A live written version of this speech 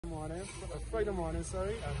Friday morning,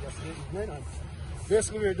 sorry, and yesterday evening. And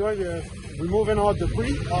basically, we're removing all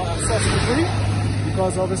debris, all excess debris,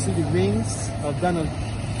 because obviously the rains have done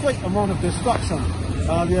a quite amount of destruction.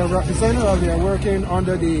 We are working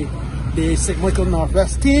under the Sigmical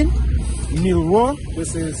Northwest team, Neil Rowe.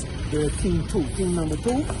 This is the team number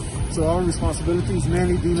 2. So our responsibility is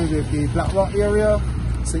mainly dealing with the Black Rock area,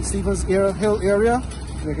 St. Stephen's Hill area,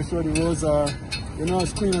 making sure the roads are,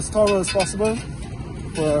 as clean as thorough as possible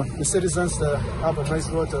for the citizens to have a nice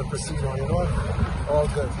road to proceed on, all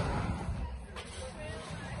good.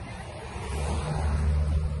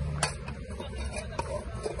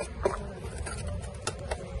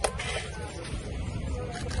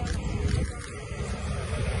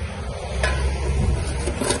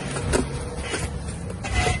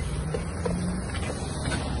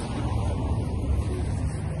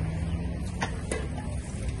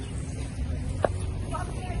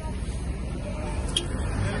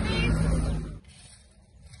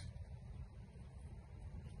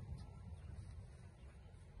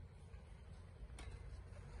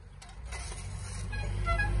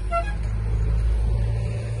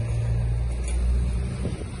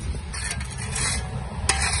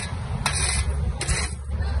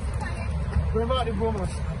 Bring out the boomers.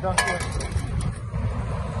 That's it.